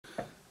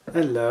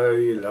Hello,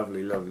 you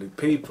lovely, lovely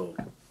people.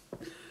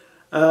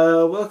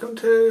 Welcome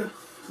to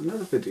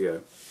another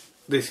video.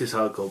 This is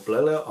Hardkore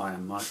Blellow. I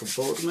am Michael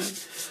Boardman,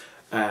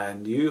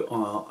 and you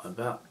are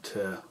about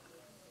to,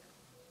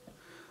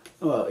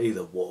 well,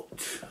 either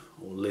watch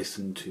or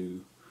listen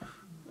to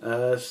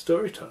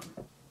story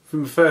time.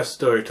 From the first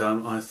story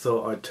time, I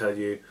thought I'd tell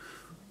you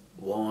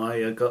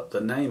why I got the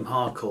name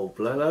Harkore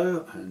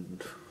Blellow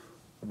and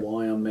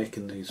why I'm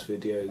making these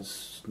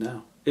videos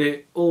now.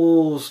 It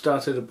all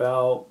started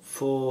about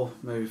 4,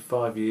 maybe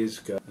 5 years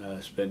ago.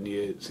 I spent a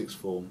year at sixth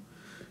form,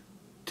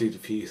 did a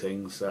few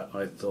things that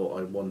I thought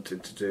I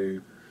wanted to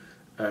do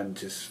and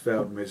just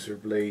failed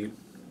miserably,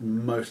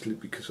 mostly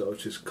because I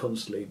was just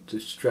constantly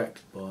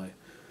distracted by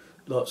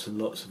lots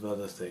and lots of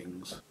other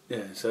things.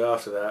 Yeah, so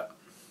after that,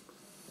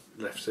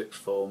 left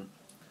sixth form.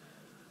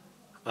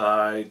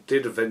 I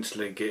did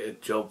eventually get a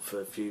job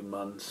for a few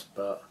months,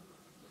 but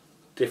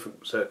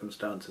different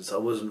circumstances. I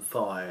wasn't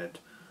fired,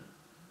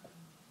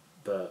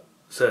 but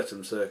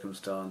certain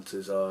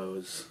circumstances I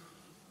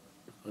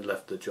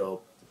left the job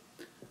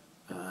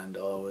and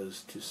I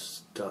was just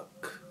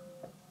stuck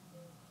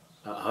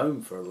at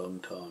home for a long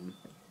time,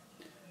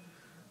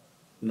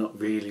 not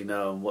really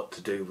knowing what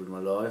to do with my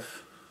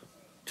life,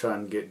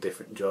 trying to get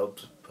different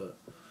jobs, but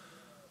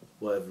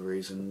whatever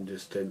reason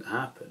just didn't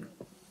happen.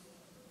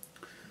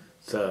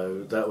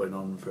 So that went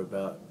on for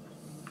about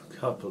a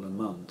couple of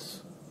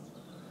months,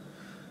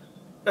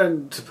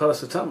 and to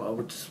pass the time I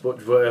would just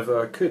watch whatever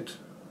I could,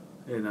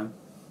 you know,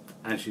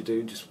 as you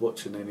do, just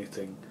watching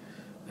anything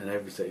and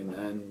everything.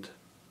 And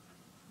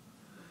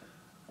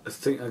I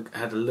think I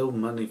had a little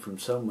money from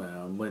somewhere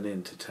and went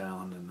into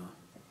town and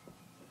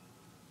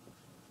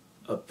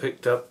I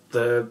picked up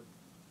the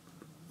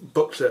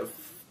box set of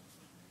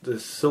the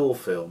Saw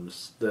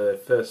films,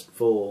 the first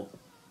 4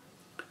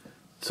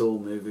 Saw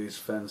movies.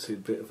 Fancied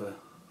a bit of a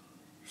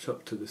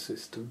shock to the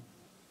system.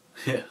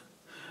 Yeah,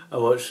 I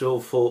watched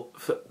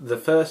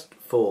the first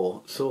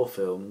 4 Saw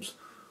films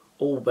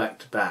all back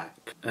to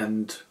back,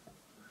 and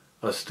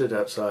I stood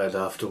outside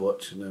after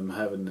watching them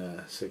having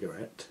a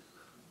cigarette,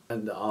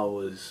 and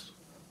I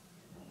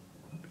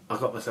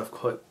got myself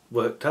quite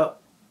worked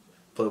up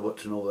by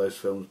watching all those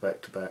films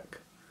back to back.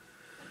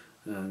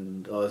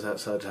 And I was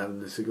outside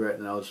having a cigarette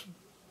and I was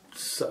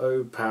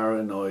so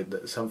paranoid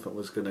that something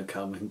was going to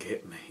come and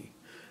get me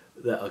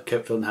that I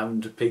kept on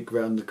having to peek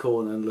round the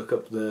corner and look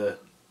up the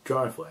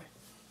driveway.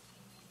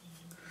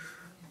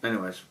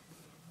 Anyways,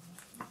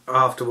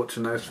 after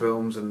watching those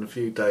films and a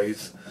few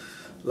days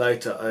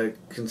later, I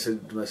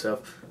considered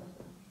myself,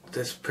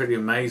 that's pretty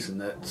amazing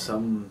that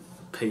some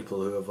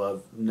people who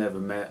I've never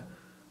met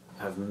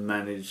have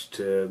managed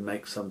to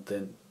make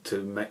something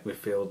to make me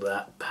feel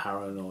that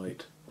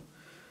paranoid.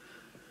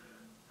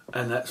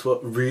 And that's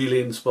what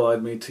really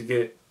inspired me to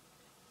get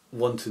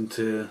wanting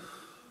to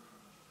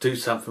do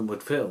something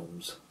with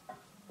films.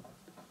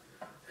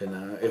 You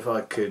know, if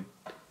I could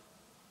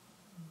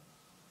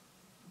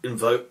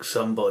invoke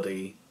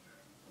somebody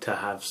to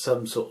have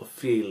some sort of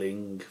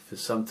feeling for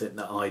something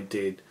that I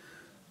did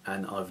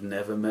and I've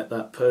never met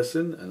that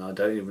person and I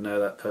don't even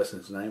know that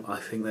person's name, I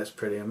think that's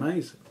pretty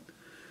amazing.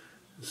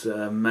 It's an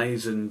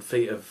amazing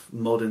feat of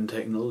modern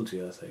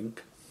technology, I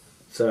think.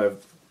 So,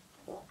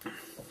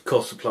 of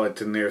course, applied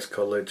to the nearest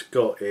college,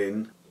 got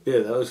in.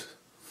 Yeah, that was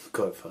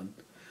quite fun.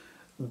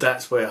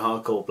 That's where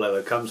Harkore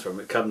Blellow comes from.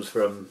 It comes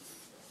from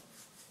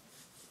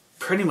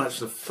pretty much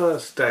the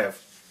first day of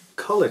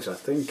college, I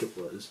think it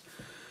was.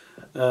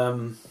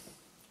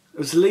 It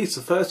was at least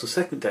the first or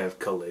second day of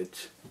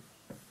college.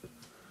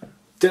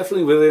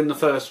 Definitely within the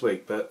first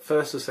week, but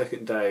first or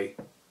second day,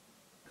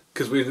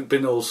 because we'd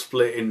been all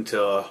split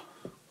into our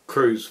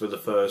crews for the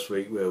first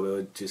week where we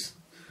were just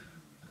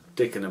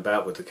dicking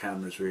about with the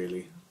cameras,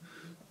 really.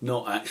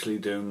 Not actually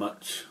doing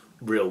much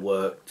real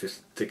work,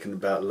 just dicking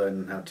about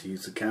learning how to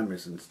use the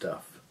cameras and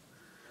stuff.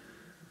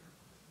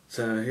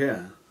 So,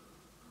 yeah.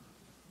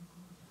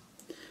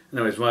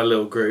 Anyways, my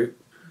little group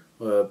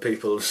were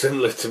people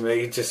similar to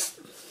me, just,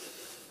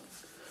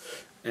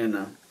 you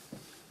know,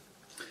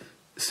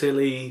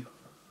 silly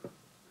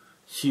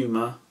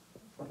humour.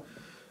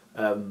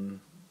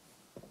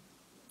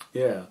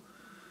 Yeah.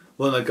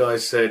 One of the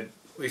guys said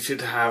we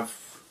should have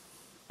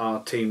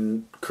our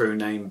team crew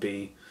name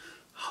be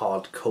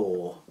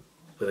Hardkore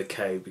with a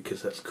K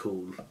because that's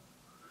cool.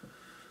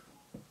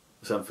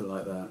 Something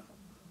like that.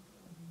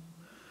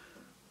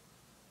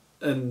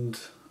 And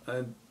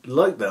I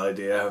liked the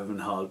idea of having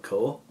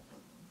hardcore,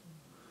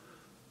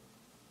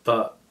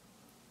 but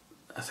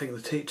I think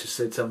the teacher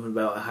said something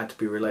about it had to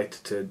be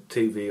related to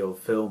TV or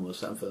film or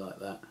something like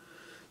that.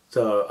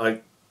 So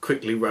I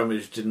quickly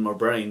rummaged in my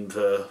brain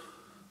for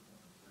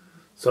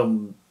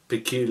some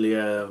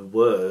peculiar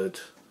word,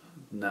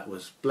 and that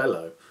was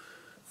Blellow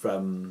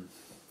from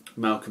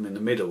Malcolm in the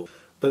Middle.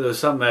 But there was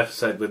some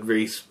episode with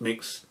Reese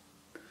mixed,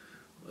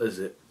 what is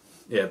it?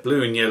 Yeah,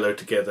 blue and yellow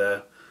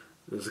together.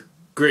 There was a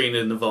green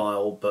in the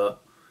vial,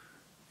 but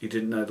he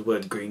didn't know the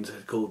word green, so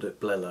he called it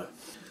Blellow.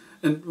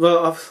 And,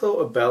 well, I've thought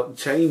about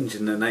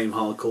changing the name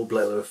Harkore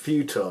Blellow a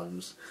few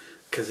times,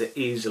 because it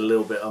is a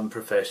little bit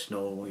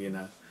unprofessional, you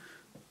know.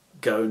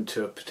 going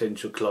to a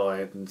potential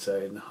client and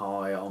saying,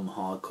 "Hi, I'm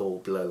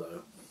Hardkore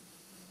Blellow."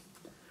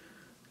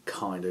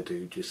 Kinda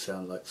do just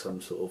sound like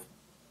some sort of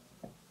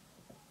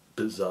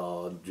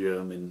bizarre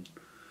German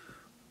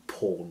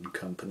porn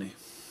company.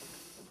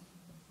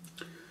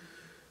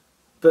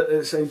 But at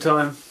the same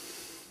time,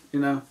 you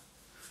know,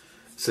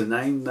 it's a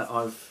name that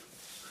I've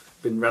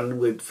been running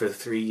with for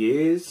 3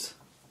 years.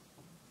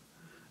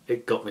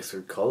 It got me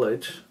through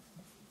college.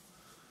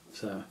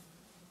 So,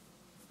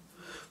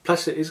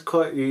 plus it is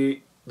quite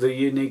the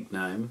unique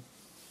name.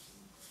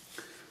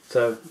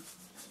 So,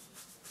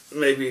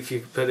 maybe if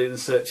you put it in the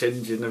search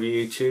engine of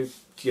YouTube,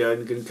 you're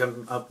only going to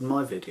come up in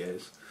my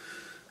videos.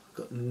 I've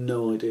got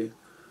no idea.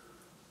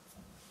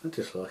 I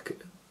just like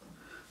it.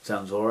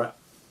 Sounds alright.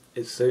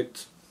 It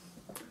suits.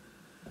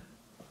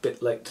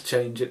 Bit late to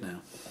change it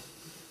now.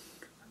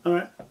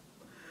 Alright.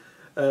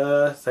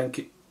 Thank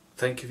you.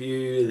 Thank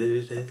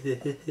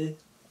you.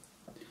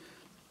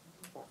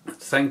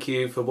 Thank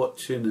you for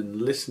watching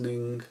and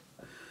listening.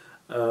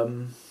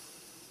 I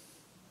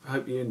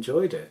hope you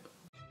enjoyed it.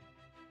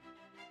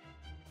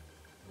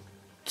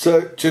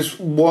 So, just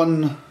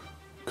one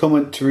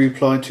comment to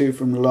reply to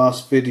from the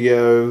last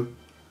video.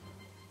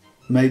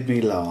 Made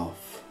me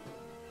laugh.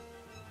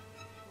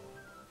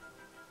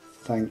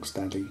 Thanks,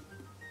 Daddy.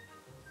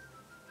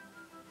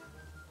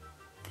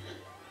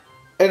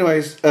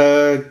 Anyways,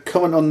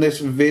 comment on this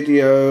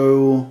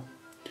video.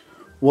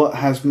 What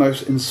has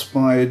most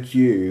inspired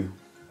you?